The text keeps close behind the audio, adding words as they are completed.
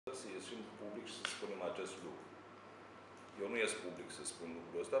să ieșim public și să spunem acest lucru. Eu nu ies public să spun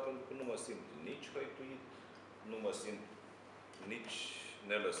lucrul ăsta, pentru că nu mă simt nici hăituit, nu mă simt nici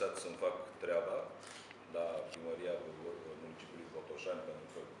nelăsat să-mi fac treaba la primăria municipiului Botoșani, pentru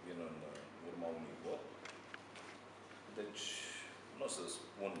că vin în urma unui vot. Deci, nu o să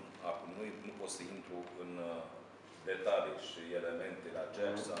spun acum, nu pot să intru în detalii și elemente la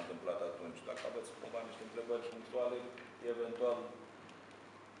ceea ce s-a întâmplat atunci. Dacă aveți cumva niște întrebări punctuale, eventual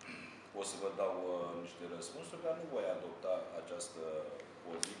o să vă dau niște răspunsuri, dar nu voi adopta această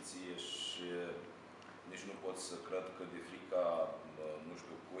poziție și nici nu pot să cred că de frica, nu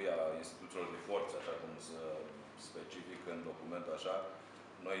știu cui, a instituțiilor de forță, așa cum se specifică în document așa,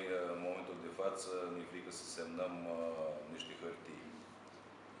 noi, în momentul de față, ne frică să semnăm niște hârtii.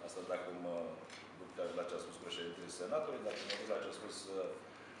 Asta dacă mă duc la ce a spus președintele Senatului, dacă mă duc la ce a spus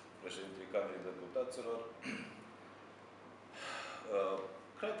președintele Camerei Deputaților,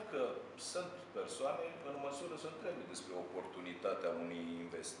 cred că sunt persoane în măsură să întrebe despre oportunitatea unei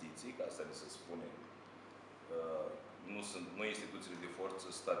investiții, că asta ni se spune. Nu instituțiile de forță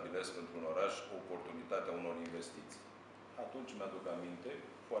stabilesc într-un oraș oportunitatea unor investiții. Atunci mi-aduc aminte,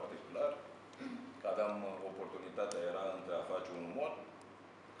 foarte clar, că aveam oportunitatea, era între a face un mall,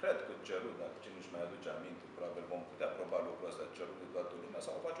 cred că cerut, dacă cine își mai aduce aminte, probabil vom putea proba lucrul ăsta cerut de toată lumea,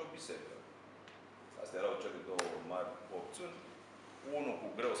 sau face o biserică. Astea erau cele două mari opțiuni. Unul cu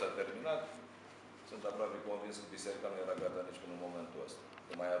greu s-a terminat. Sunt aproape convins că biserica nu era gata nici până în momentul ăsta.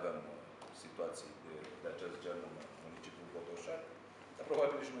 Că mai aveam situații de acest gen în municipiul Botoșani. Dar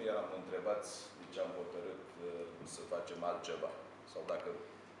probabil nici nu eram întrebați de ce am hotărât să facem altceva. Sau dacă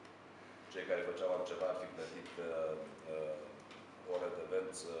cei care făceau altceva ar fi plătit o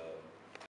redevență